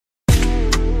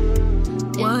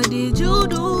did you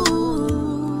do?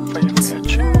 One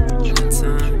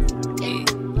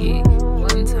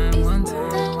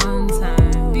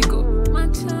time. We go. My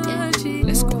chargy.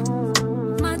 Let's go.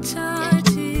 My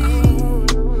chargy.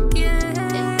 Yeah.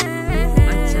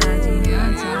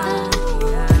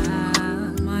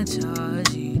 My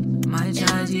chargy. My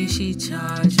chargy, she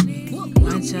charged me.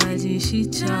 My chargy, she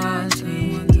charged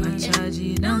me. My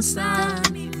chargy don't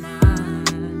stop me,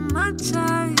 man. My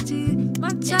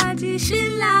chargy, she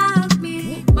love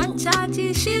me. My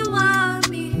chargy, she want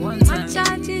me. My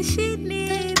chargy, she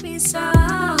need me so.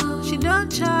 She don't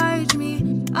charge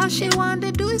me. All she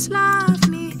wanna do is love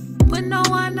me. With no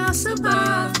one else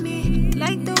above me.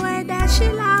 Like the way that she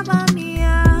love on me.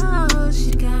 Oh,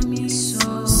 she got me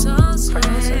so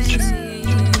crazy.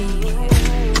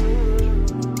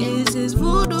 This is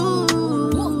voodoo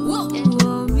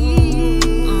on me.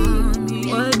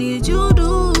 What did you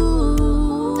do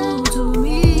to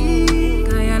me?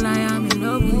 Kayala, I'm in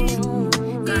love with you.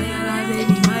 Kayala,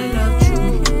 baby, my love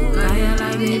true. Kayala,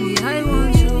 baby, I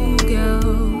want you,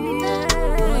 girl.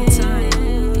 One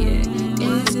time, yeah.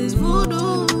 This is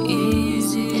voodoo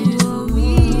on me.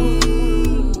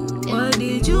 What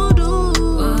did you do?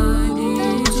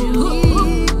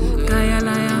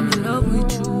 Kayala, I'm in love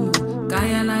with you.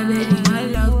 Kayala, baby, I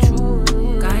love you.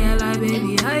 Kayala,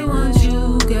 baby, I want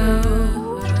you,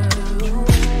 girl.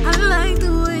 I like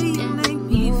the way you make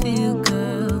me feel,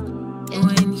 girl.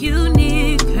 When you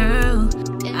need, girl,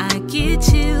 I get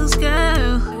chills,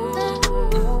 girl.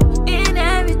 And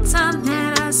every time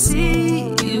that I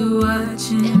see you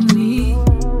watching me,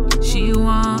 she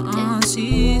wanna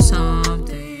see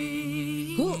something.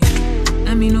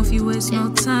 Let me know if you waste no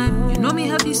time. You know me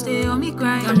happy, stay on me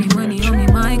grind. Got me money on me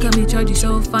mind, got me charge you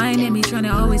so fine. And me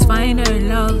tryna always find her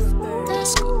love.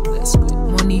 Let's go.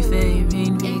 Money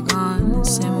fairing vegan.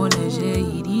 Semo leger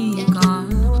iri kan.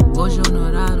 Ojo no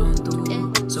I don't do.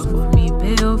 So for me,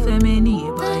 pay off femini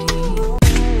by.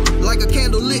 Like a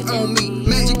candle lit on me,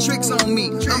 magic tricks on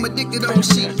me. I'm addicted on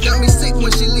she, got me sick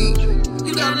when she leave.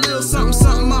 You got a little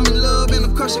something, I'm in love, and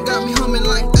of course you got me humming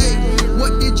like, hey,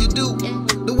 what did you do?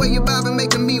 The way you vibing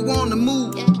making me wanna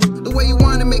move. The way you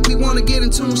wanna make me wanna get in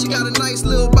tune. She got a nice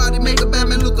little body, make a bad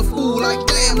man look a fool. Like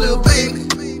damn, little baby.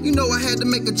 You know I had to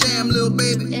make a jam, little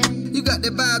baby. You got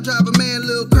that vibe, drive a man a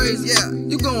little crazy. Yeah,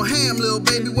 you going ham, little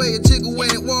baby. Way you jiggle when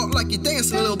it walk like you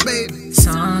dancing, little baby.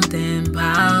 Something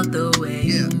about the way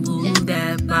you move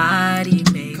that body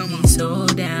make me so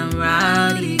damn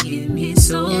rowdy. Get me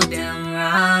so damn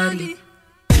rowdy.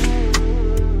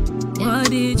 What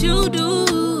did you do?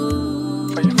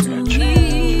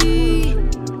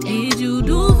 Did you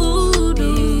do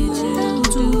voodoo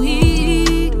to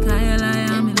me? Kayala,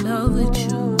 I'm in love with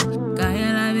you.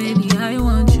 Kayala, baby, I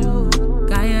want you.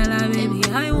 Kayala, baby,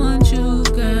 I want you,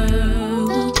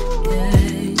 girl.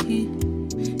 Yeah.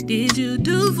 Did you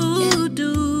do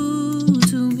voodoo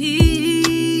to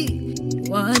me?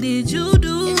 What did you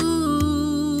do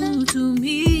to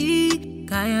me?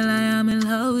 Kayala, I'm in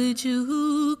love with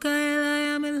you.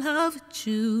 Kayala, I'm in love with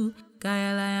you.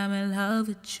 Kayala, I'm in love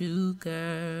with you,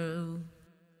 girl.